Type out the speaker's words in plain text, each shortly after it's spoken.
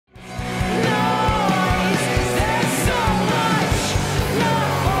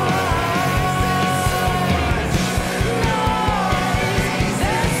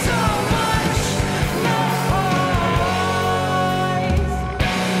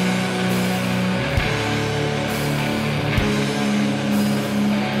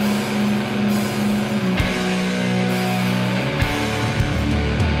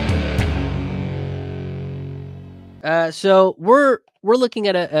So we're looking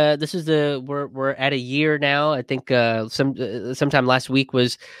at a this is the we're at a year now. I think sometime last week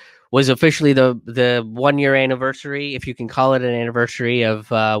was officially the 1 year anniversary, if you can call it an anniversary,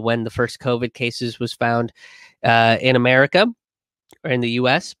 of when the first COVID cases was found in America or in the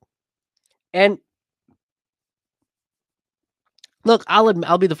U.S. And look,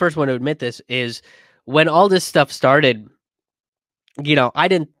 I'll be the first one to admit this, is when all this stuff started, I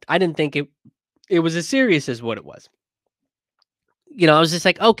didn't think it was as serious as what it was. I was just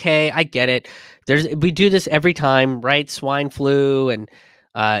like, okay, I get it. We do this every time, right? Swine flu and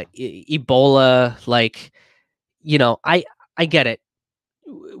Ebola, like, I get it.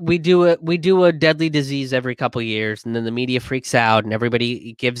 We do a deadly disease every couple years, and then the media freaks out and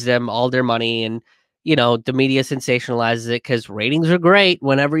everybody gives them all their money, and the media sensationalizes it because ratings are great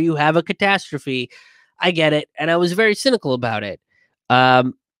whenever you have a catastrophe. I get it, and I was very cynical about it.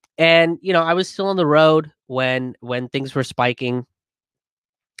 And I was still on the road when things were spiking,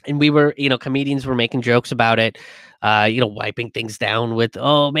 and we were, comedians were making jokes about it, wiping things down with,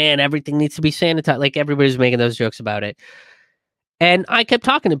 oh man, everything needs to be sanitized. Like, everybody's making those jokes about it. And I kept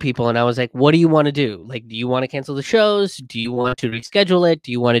talking to people, and I was like, what do you want to do? Like, do you want to cancel the shows? Do you want to reschedule it?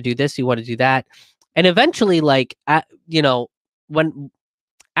 Do you want to do this? Do you want to do that? And eventually, like, when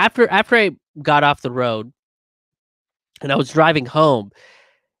after I got off the road and I was driving home,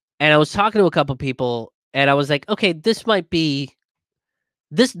 and I was talking to a couple people, and I was like, okay, this might be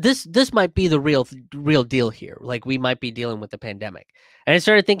the real deal here. Like, we might be dealing with the pandemic. And I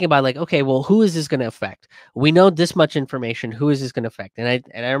started thinking about, like, okay, well, who is this going to affect? We know this much information. Who is this going to affect? And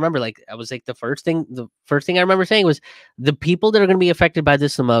I remember, like, I was like, the first thing I remember saying was, the people that are going to be affected by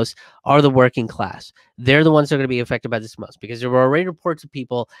this the most are the working class. They're the ones that are going to be affected by this the most, because there were already reports of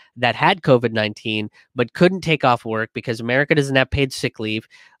people that had COVID-19 but couldn't take off work because America doesn't have paid sick leave.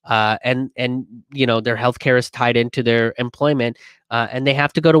 And their healthcare is tied into their employment, and they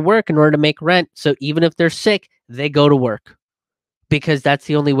have to go to work in order to make rent. So even if they're sick, they go to work, because that's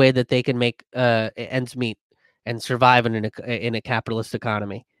the only way that they can make ends meet and survive in a capitalist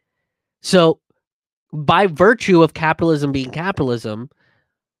economy. So by virtue of capitalism being capitalism,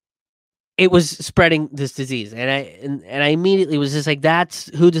 it was spreading this disease, and I immediately was just like, that's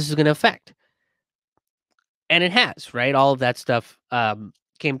who this is going to affect. And it has, right? All of that stuff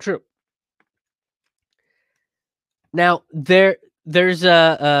came true. Now there's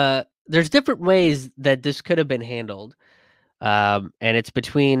different ways that this could have been handled, and it's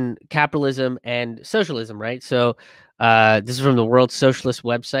between capitalism and socialism, right? So this is from the World Socialist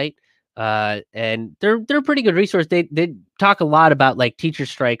website, and they're a pretty good resource. They talk a lot about, like, teacher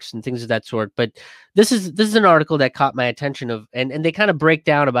strikes and things of that sort. But this is an article that caught my attention and they kind of break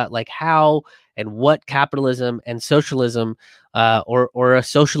down about, like, how and what capitalism and socialism, or a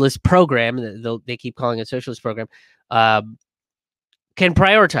socialist program, they keep calling it a socialist program, can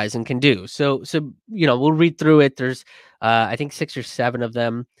prioritize and can do. So we'll read through it. There's I think 6 or 7 of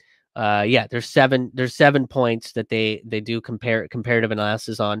them. There's 7 points that they do comparative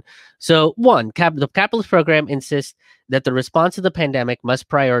analysis on. So, one, the capitalist program insists that the response to the pandemic must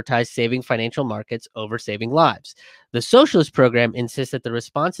prioritize saving financial markets over saving lives. The socialist program insists that the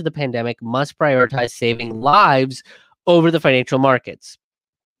response to the pandemic must prioritize saving lives over the financial markets,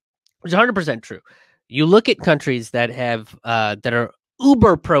 which is 100% true. You look at countries that have that are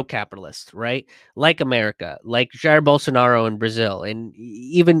uber pro-capitalist, right? Like America, like Jair Bolsonaro in Brazil, and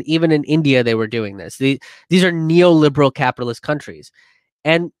even in India, they were doing this. These are neoliberal capitalist countries.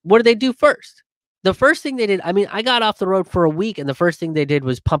 And what did they do first? The first thing they did, I mean, I got off the road for a week, and the first thing they did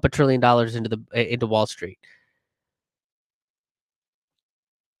was pump $1 trillion into Wall Street.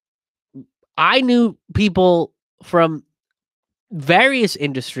 I knew people from various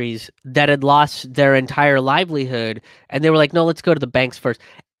industries that had lost their entire livelihood, and they were like, no, let's go to the banks first.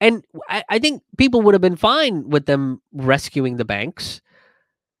 And I think people would have been fine with them rescuing the banks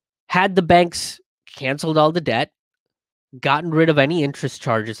had the banks canceled all the debt, gotten rid of any interest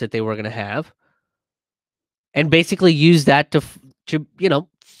charges that they were going to have, and basically used that to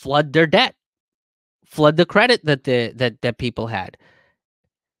flood their debt, flood the credit that people had.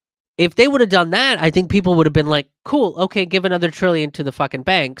 If they would have done that, I think people would have been like, cool, okay, give another $1 trillion to the fucking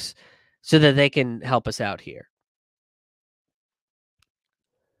banks so that they can help us out here.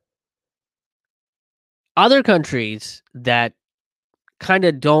 Other countries that kind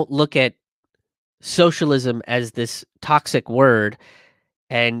of don't look at socialism as this toxic word,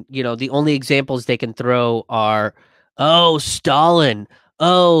 and, the only examples they can throw are, oh, Stalin,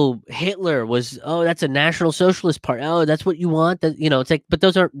 oh, Hitler was, oh, that's a National Socialist Party. Oh, that's what you want? That, it's like, but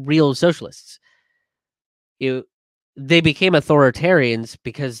those aren't real socialists. They became authoritarians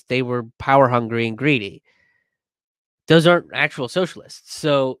because they were power hungry and greedy. Those aren't actual socialists.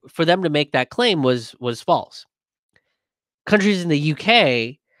 So for them to make that claim was false. Countries in the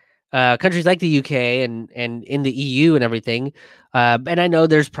UK, countries like the UK and in the EU and everything, and I know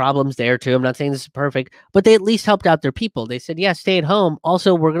there's problems there too. I'm not saying this is perfect, but they at least helped out their people. They said, yeah, stay at home.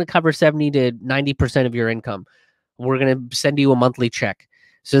 Also, we're going to cover 70 to 90% of your income. We're going to send you a monthly check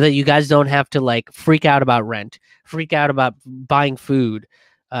so that you guys don't have to like freak out about rent, freak out about buying food.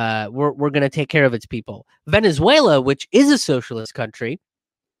 We're going to take care of its people. Venezuela, which is a socialist country,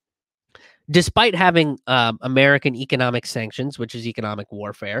 despite having American economic sanctions, which is economic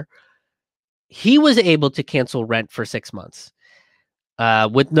warfare, he was able to cancel rent for 6 months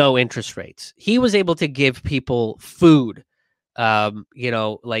with no interest rates. He was able to give people food,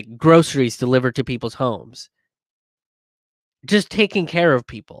 like groceries delivered to people's homes. Just taking care of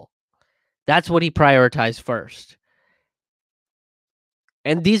people. That's what he prioritized first.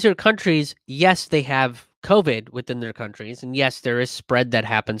 And these are countries, yes, they have COVID within their countries, and yes, there is spread that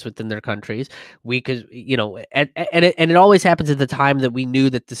happens within their countries. We could, and it always happens at the time that we knew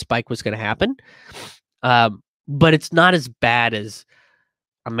that the spike was going to happen. But it's not as bad as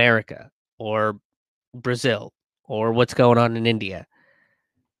America or Brazil or what's going on in India.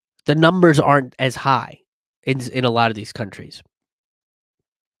 The numbers aren't as high in a lot of these countries.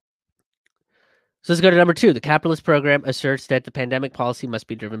 So let's go to number 2. The capitalist program asserts that the pandemic policy must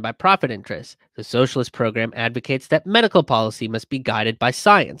be driven by profit interests. The socialist program advocates that medical policy must be guided by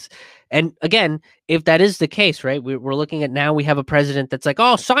science. And again, if that is the case, right, we're looking at now we have a president that's like,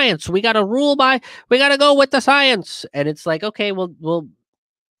 oh, science, we got to go with the science. And it's like, okay, well,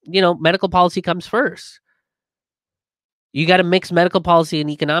 medical policy comes first. You got to mix medical policy and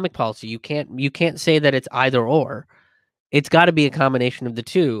economic policy. You can't say that it's either or. It's got to be a combination of the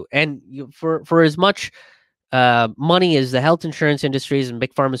two. And for as much money as the health insurance industries and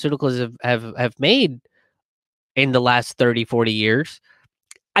big pharmaceuticals have made in the last 30, 40 years,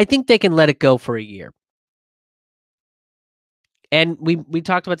 I think they can let it go for a year. And we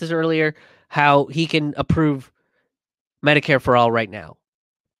talked about this earlier, how he can approve Medicare for all right now.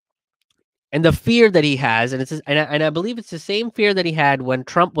 And the fear that he has, and I believe it's the same fear that he had when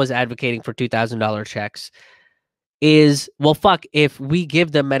Trump was advocating for $2,000 checks, is, well, fuck, if we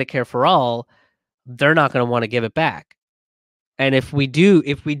give them Medicare for all, they're not going to want to give it back. And if we do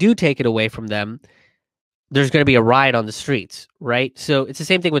take it away from them, there's going to be a riot on the streets, right? So it's the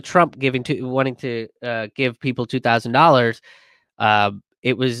same thing with Trump wanting to give people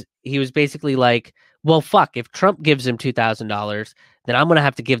 $2,000. He was basically like, well, fuck, if Trump gives them $2,000, then I'm going to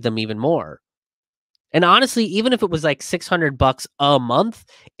have to give them even more. And honestly, even if it was like $600 a month,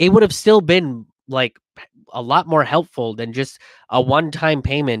 it would have still been like a lot more helpful than just a one-time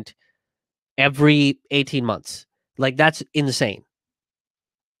payment every 18 months. Like, that's insane.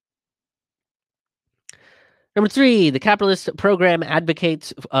 Number 3, the capitalist program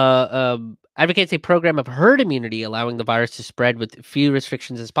advocates a program of herd immunity, allowing the virus to spread with few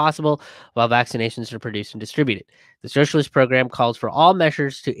restrictions as possible while vaccinations are produced and distributed. The socialist program calls for all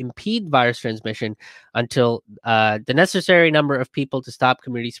measures to impede virus transmission until the necessary number of people to stop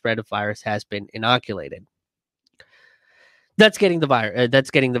community spread of virus has been inoculated. That's getting the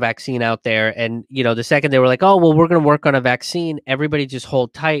vaccine out there. And, the second they were like, oh, well, we're going to work on a vaccine, everybody just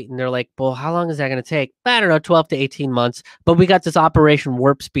hold tight. And they're like, well, how long is that going to take? I don't know, 12 to 18 months. But we got this Operation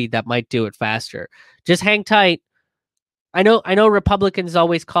Warp Speed that might do it faster. Just hang tight. I know Republicans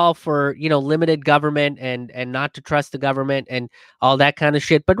always call for, limited government and not to trust the government and all that kind of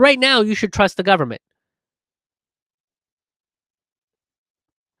shit. But right now, you should trust the government.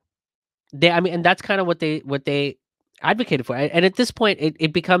 And that's kind of what they advocated for. And at this point,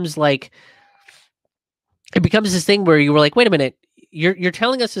 it becomes this thing where you were like, wait a minute, you're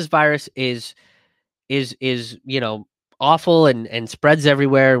telling us this virus is awful and spreads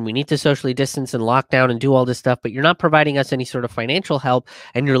everywhere, and we need to socially distance and lock down and do all this stuff, but you're not providing us any sort of financial help,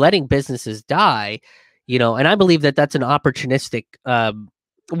 and you're letting businesses die, and I believe that that's an opportunistic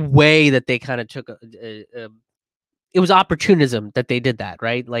way that they kind of took it was opportunism that they did that,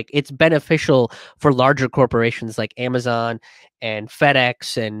 right? Like, it's beneficial for larger corporations like Amazon and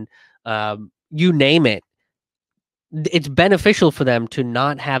FedEx and you name it. It's beneficial for them to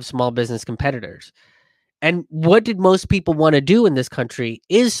not have small business competitors. And what did most people want to do in this country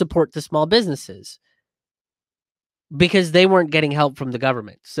is support the small businesses because they weren't getting help from the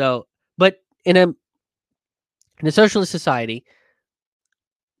government. So, but in a socialist society,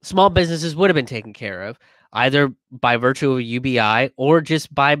 small businesses would have been taken care of either by virtue of a UBI or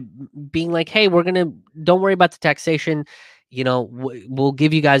just by being like, hey, don't worry about the taxation. We'll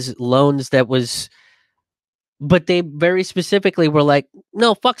give you guys loans that was But they very specifically were like,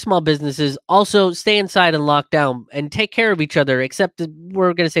 no, fuck small businesses. Also, stay inside and lock down and take care of each other, except that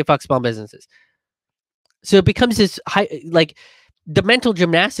we're going to say fuck small businesses. So it becomes this like the mental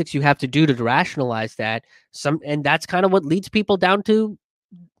gymnastics you have to do to rationalize that. And that's kind of what leads people down to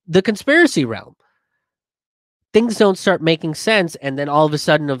the conspiracy realm. Things don't start making sense, and then all of a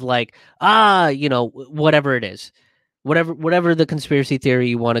sudden, of like, whatever it is, whatever the conspiracy theory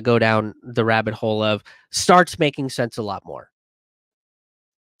you want to go down the rabbit hole of, starts making sense a lot more.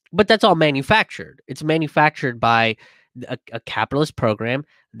 But that's all manufactured. It's manufactured by a capitalist program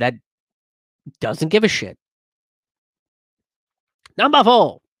that doesn't give a shit. Number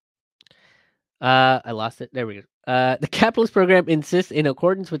 4. I lost it. There we go. The capitalist program insists, in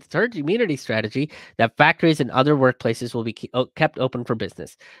accordance with its herd immunity strategy, that factories and other workplaces will be kept open for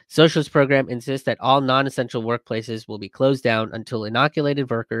business. Socialist program insists that all non-essential workplaces will be closed down until inoculated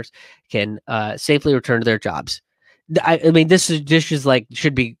workers can safely return to their jobs. I mean, this is like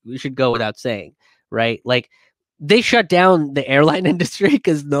should go without saying, right? Like, they shut down the airline industry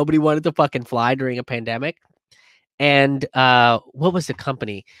because nobody wanted to fucking fly during a pandemic. And what was the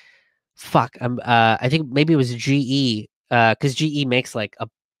company? Fuck, I think maybe it was GE, because GE makes like a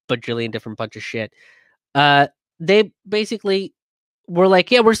bajillion different bunch of shit. They basically were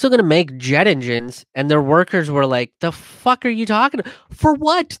like, yeah, we're still gonna make jet engines, and their workers were like, the fuck are you talking for?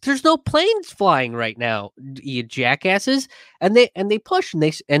 What? There's no planes flying right now, you jackasses. And they pushed,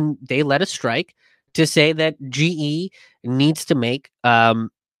 and they led a strike to say that GE needs to make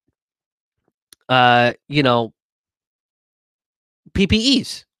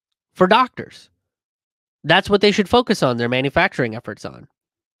PPEs for doctors. That's what they should focus on their manufacturing efforts on.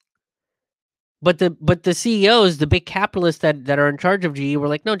 But the CEOs, the big capitalists that are in charge of GE, were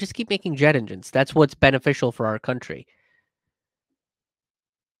like, no, just keep making jet engines. That's what's beneficial for our country.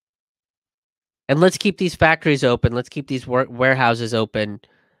 And let's keep these factories open. Let's keep these warehouses open.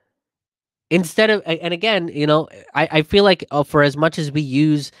 Instead of, and again, I feel like for as much as we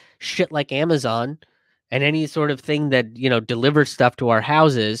use shit like Amazon and any sort of thing that, delivers stuff to our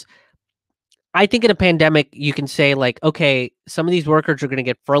houses, I think in a pandemic, you can say like, okay, some of these workers are going to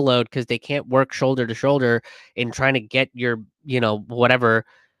get furloughed because they can't work shoulder to shoulder in trying to get your, whatever,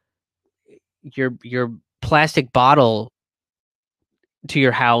 your plastic bottle to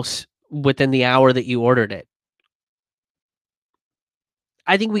your house within the hour that you ordered it.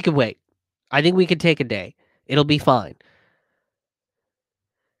 I think we could wait. I think we could take a day. It'll be fine.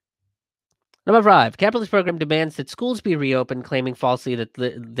 Number 5, capitalist program demands that schools be reopened, claiming falsely that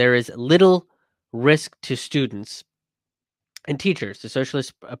there is little risk to students and teachers. The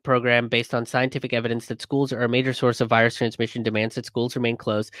socialist program, based on scientific evidence that schools are a major source of virus transmission, demands that schools remain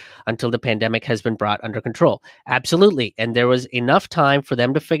closed until the pandemic has been brought under control. Absolutely. And there was enough time for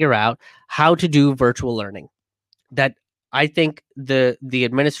them to figure out how to do virtual learning. That I think the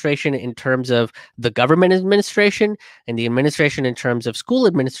administration, in terms of the government administration, and the administration in terms of school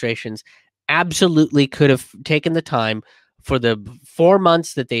administrations, absolutely could have taken the time for the 4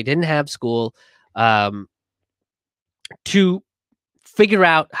 months that they didn't have school, to figure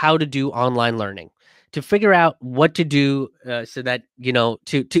out how to do online learning, to figure out what to do, so that,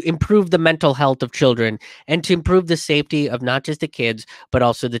 to improve the mental health of children, and to improve the safety of not just the kids, but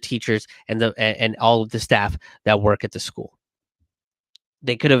also the teachers and all of the staff that work at the school.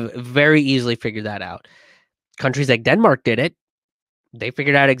 They could have very easily figured that out. Countries like Denmark did it. They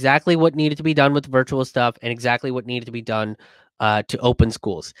figured out exactly what needed to be done with virtual stuff and exactly what needed to be done to open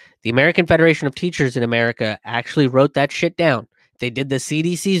schools. The American Federation of Teachers in America actually wrote that shit down. They did the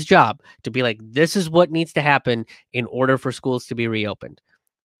CDC's job to be like, this is what needs to happen in order for schools to be reopened.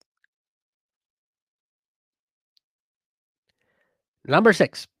 Number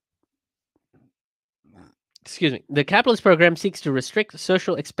 6. Excuse me. The capitalist program seeks to restrict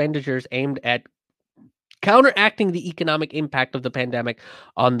social expenditures aimed at counteracting the economic impact of the pandemic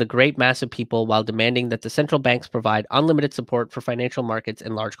on the great mass of people, while demanding that the central banks provide unlimited support for financial markets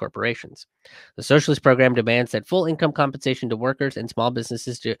and large corporations. The socialist program demands that full income compensation to workers and small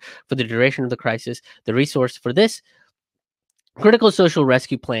businesses for the duration of the crisis. The resource for this critical social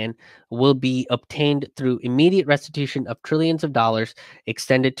rescue plan will be obtained through immediate restitution of trillions of dollars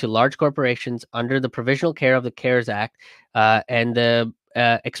extended to large corporations under the provisional care of the CARES Act, and the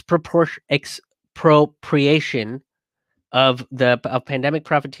expropriation of pandemic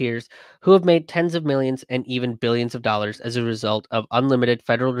profiteers who have made tens of millions and even billions of dollars as a result of unlimited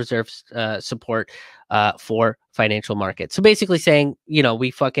Federal Reserve support for financial markets. So basically saying,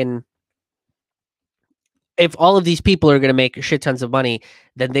 if all of these people are going to make shit tons of money,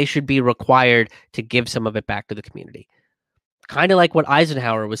 then they should be required to give some of it back to the community. Kind of like what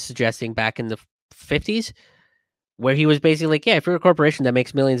Eisenhower was suggesting back in the 50s. where he was basically like, yeah, if you're a corporation that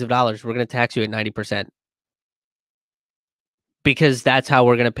makes millions of dollars, we're going to tax you at 90%. Because that's how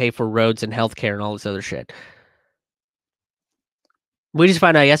we're going to pay for roads and healthcare and all this other shit. We just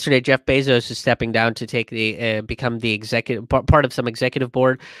found out yesterday Jeff Bezos is stepping down to take the become the executive part of some executive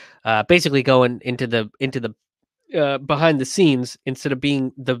board, basically going into the behind the scenes instead of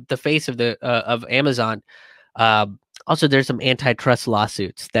being the face of the of Amazon. Also, there's some antitrust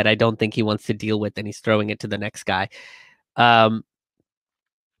lawsuits that I don't think he wants to deal with, and he's throwing it to the next guy.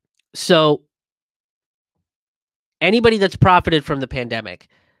 So anybody that's profited from the pandemic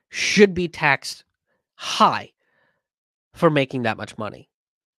should be taxed high for making that much money.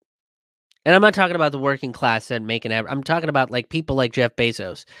 And I'm not talking about the working class and making I'm talking about like people like Jeff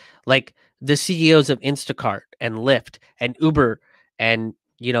Bezos, like the CEOs of Instacart and Lyft and Uber and,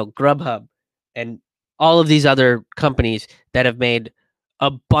 you know, Grubhub and all of these other companies that have made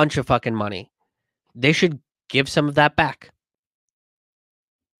a bunch of fucking money. They should give some of that back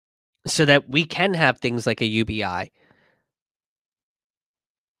so that we can have things like a UBI.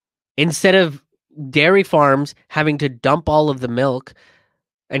 Instead of dairy farms having to dump all of the milk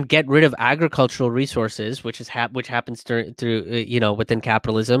and get rid of agricultural resources, which is which happens through you know, within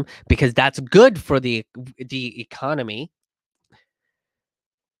capitalism, because that's good for the economy.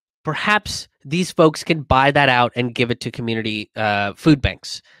 Perhaps these folks can buy that out and give it to community food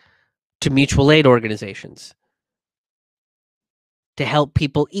banks, to mutual aid organizations, to help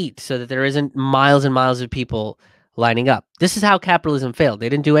people eat, so that there isn't miles and miles of people lining up. This is how capitalism failed. They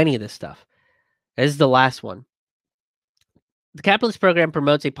didn't do any of this stuff. This is the last one. The capitalist program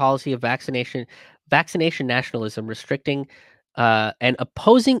promotes a policy of vaccination nationalism, restricting and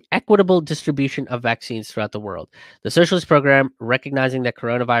opposing equitable distribution of vaccines throughout the world. The socialist program, recognizing that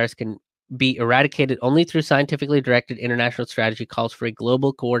coronavirus can be eradicated only through scientifically directed international strategy, calls for a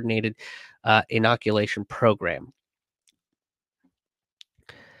global coordinated inoculation program.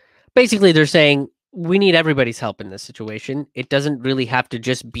 Basically, they're saying we need everybody's help in this situation. It doesn't really have to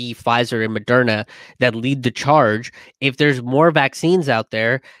just be Pfizer and Moderna that lead the charge. If there's more vaccines out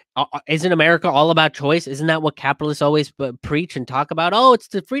there, isn't America all about choice? Isn't that what capitalists always preach and talk about? Oh, it's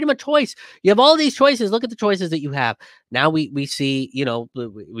the freedom of choice. You have all these choices. Look at the choices that you have. Now we see, you know,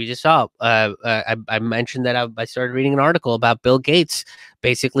 we just saw, I mentioned that I started reading an article about Bill Gates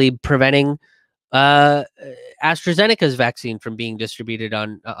basically preventing AstraZeneca's vaccine from being distributed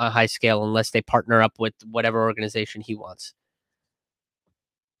on a high scale unless they partner up with whatever organization he wants.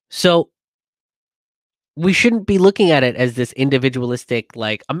 So we shouldn't be looking at it as this individualistic,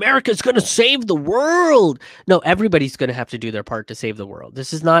 like, America's going to save the world. No, everybody's going to have to do their part to save the world.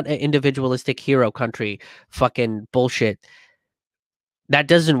 This is not an individualistic hero country fucking bullshit. That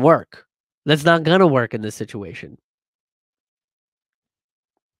doesn't work. That's not going to work in this situation.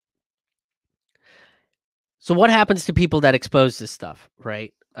 So what happens to people that expose this stuff,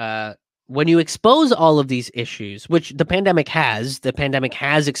 right? When you expose all of these issues, which the pandemic has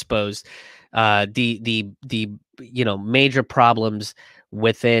exposed the you know, major problems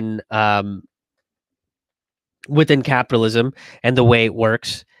within within capitalism and the way it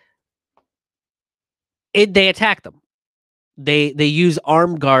works. They attack them. They use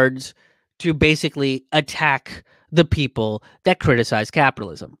armed guards to basically attack the people that criticize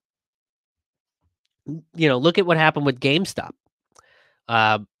capitalism. You know, look at what happened with GameStop.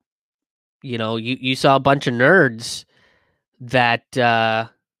 You know, you saw a bunch of nerds that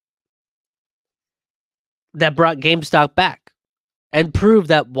that brought GameStop back and proved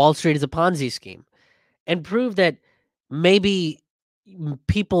that Wall Street is a Ponzi scheme, and proved that maybe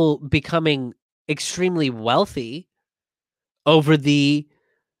people becoming extremely wealthy over the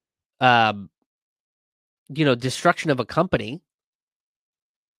you know, destruction of a company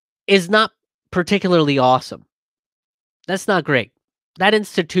is not particularly awesome. That's not great. That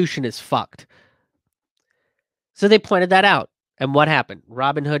institution is fucked. So they pointed that out. And what happened?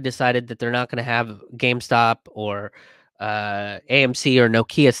 Robinhood decided that they're not going to have GameStop or AMC or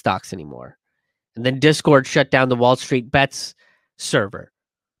Nokia stocks anymore. And then Discord shut down the Wall Street Bets server.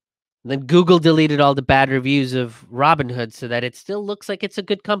 And then Google deleted all the bad reviews of Robinhood so that it still looks like it's a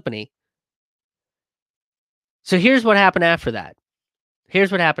good company. So here's what happened after that.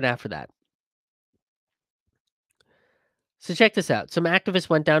 So check this out. Some activists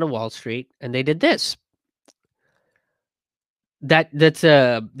went down to Wall Street and they did this.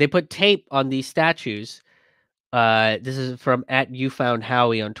 They put tape on these statues. This is from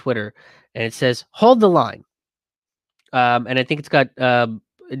 @YouFoundHowie on Twitter, and it says "Hold the line." And I think it's got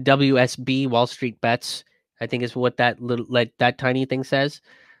WSB, Wall Street Bets, I think is what that little, like, that tiny thing says.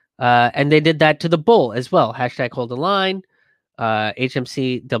 And they did that to the bull as well. #Hold the line.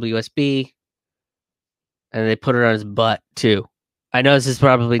 HMC WSB. And they put it on his butt too. I know this is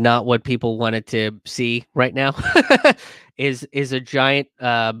probably not what people wanted to see right now. is a giant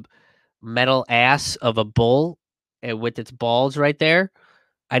metal ass of a bull with its balls right there.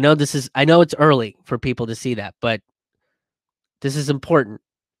 I know it's early for people to see that, but this is important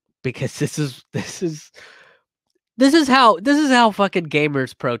because this is how fucking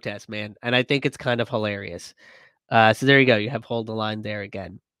gamers protest, man. And I think it's kind of hilarious. So there you go. You have hold the line there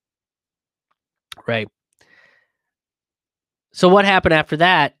again. Right. So what happened after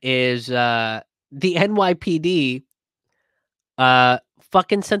that is the NYPD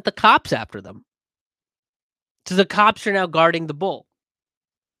fucking sent the cops after them. So the cops are now guarding the bull.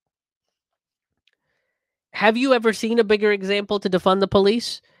 Have you ever seen a bigger example to defund the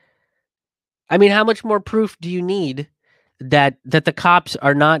police? I mean, how much more proof do you need that the cops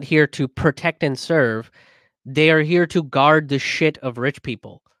are not here to protect and serve? They are here to guard the shit of rich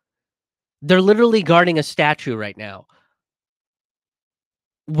people. They're literally guarding a statue right now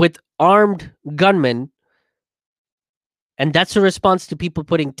with armed gunmen, and that's a response to people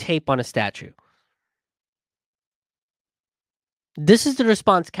putting tape on a statue. This is the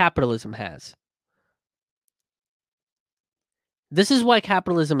response capitalism has. This is why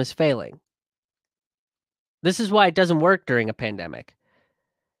capitalism is failing. This is why it doesn't work during a pandemic.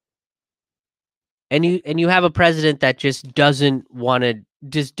 And you have a president that just doesn't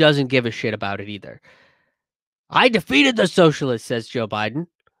give a shit about it either. I defeated the socialists, says Joe Biden.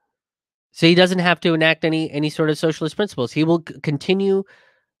 So he doesn't have to enact any sort of socialist principles. He will continue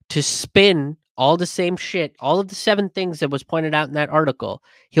to spin all the same shit, all of the 7 things that was pointed out in that article.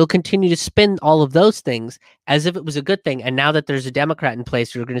 He'll continue to spin all of those things as if it was a good thing. And now that there's a Democrat in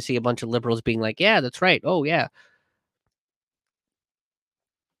place, you're going to see a bunch of liberals being like, yeah, that's right. Oh, yeah.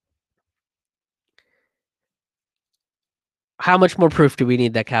 How much more proof do we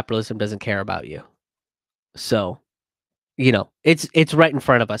need that capitalism doesn't care about you? So, it's right in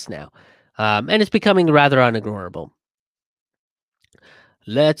front of us now. And it's becoming rather unignorable.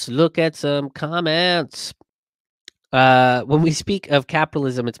 Let's look at some comments. When we speak of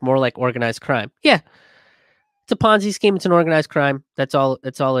capitalism, it's more like organized crime. Yeah. It's a Ponzi scheme. It's an organized crime. That's all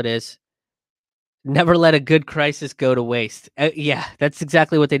it is. Never let a good crisis go to waste. Yeah, that's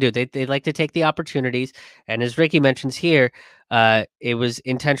exactly what they do. They like to take the opportunities. And as Ricky mentions here, it was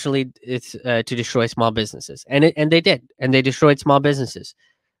intentionally to destroy small businesses. And they did. And they destroyed small businesses.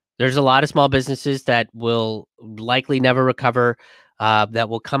 There's a lot of small businesses that will likely never recover, that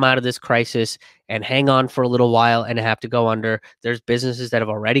will come out of this crisis and hang on for a little while and have to go under. There's businesses that have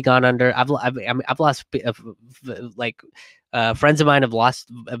already gone under. I've lost like friends of mine have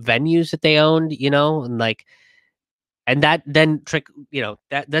lost venues that they owned, and that then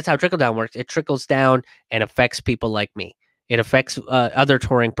that's how trickle down works. It trickles down and affects people like me. It affects other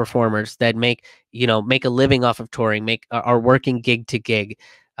touring performers that make a living off of touring, are working gig to gig.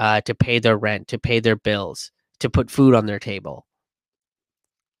 To pay their rent, to pay their bills, to put food on their table.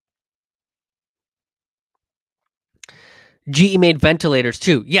 GE made ventilators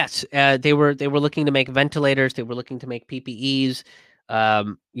too. Yes, they were looking to make ventilators. They were looking to make PPEs,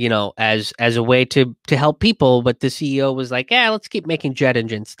 as a way to help people. But the CEO was like, "Yeah, let's keep making jet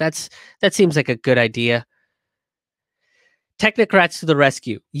engines. That seems like a good idea." Technocrats to the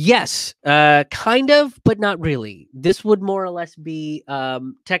rescue. Yes, kind of, but not really. This would more or less be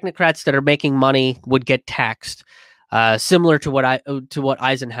technocrats that are making money would get taxed, similar to what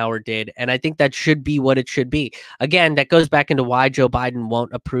Eisenhower did, and I think that should be what it should be. Again, that goes back into why Joe Biden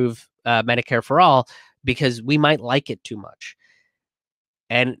won't approve Medicare for all, because we might like it too much.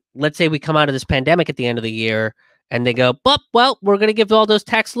 And let's say we come out of this pandemic at the end of the year, and they go, "Well, we're going to give all those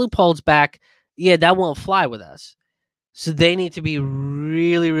tax loopholes back." Yeah, that won't fly with us. So they need to be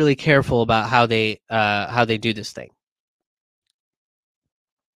really, really careful about how they do this thing.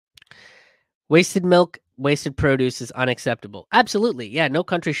 Wasted milk, wasted produce is unacceptable. Absolutely. Yeah, no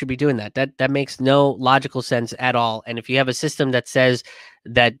country should be doing that. That makes no logical sense at all. And if you have a system that says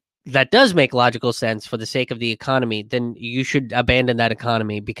that does make logical sense for the sake of the economy, then you should abandon that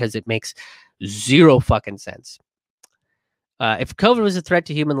economy, because it makes zero fucking sense. If COVID was a threat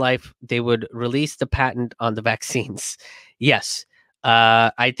to human life, they would release the patent on the vaccines. Yes.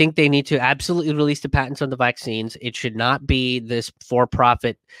 I think they need to absolutely release the patents on the vaccines. It should not be this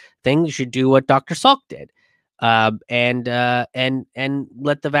for-profit thing. You should do what Dr. Salk did, and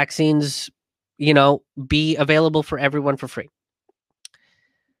let the vaccines, be available for everyone for free.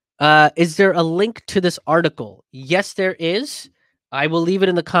 Is there a link to this article? Yes, there is. I will leave it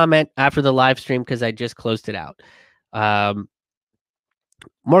in the comment after the live stream because I just closed it out.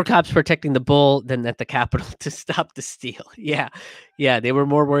 More cops protecting the bull than at the Capitol to stop the steal. Yeah. They were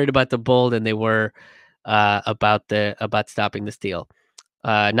more worried about the bull than they were about stopping the steal.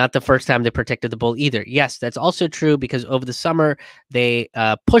 Not the first time they protected the bull either. Yes, that's also true because over the summer they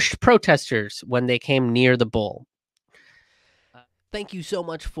pushed protesters when they came near the bull. Thank you so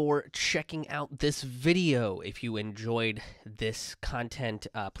much for checking out this video. If you enjoyed this content,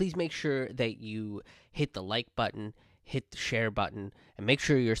 please make sure that you hit the like button, hit the share button, and make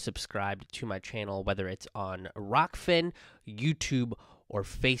sure you're subscribed to my channel, whether it's on Rockfin, YouTube, or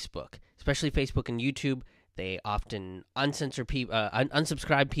Facebook. Especially Facebook and YouTube. They often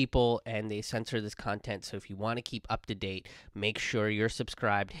unsubscribe people, and they censor this content. So if you want to keep up to date, make sure you're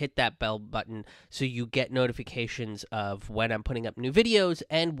subscribed. Hit that bell button so you get notifications of when I'm putting up new videos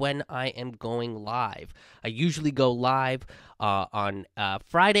and when I am going live. I usually go live on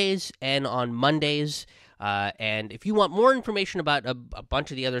Fridays and on Mondays. And if you want more information about a bunch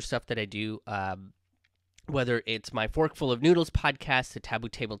of the other stuff that I do, whether it's my Forkful of Noodles podcast, the Taboo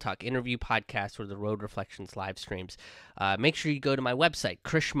Table Talk interview podcast, or the Road Reflections live streams, make sure you go to my website,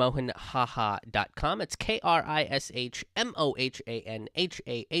 krishmohanhaha.com. It's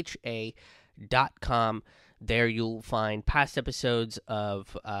KRISHMOHANHAHA.com. There you'll find past episodes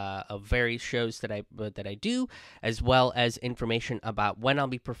of various shows that I do, as well as information about when I'll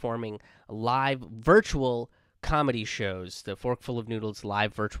be performing live virtual comedy shows, the Forkful of Noodles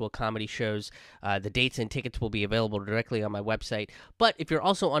live virtual comedy shows. The dates and tickets will be available directly on my website. But if you're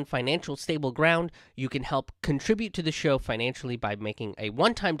also on financial stable ground, you can help contribute to the show financially by making a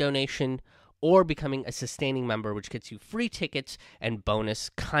one-time donation or becoming a sustaining member, which gets you free tickets and bonus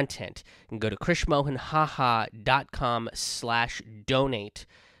content. You can go to krishmohanhaha.com/donate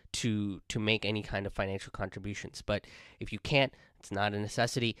to make any kind of financial contributions. But if you can't, it's not a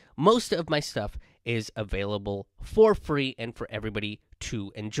necessity. Most of my stuff is available for free and for everybody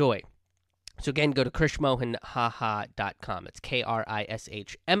to enjoy. So again, go to krishmohanhaha.com. It's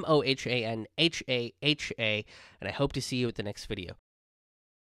KRISHMOHANHAHA, and I hope to see you at the next video.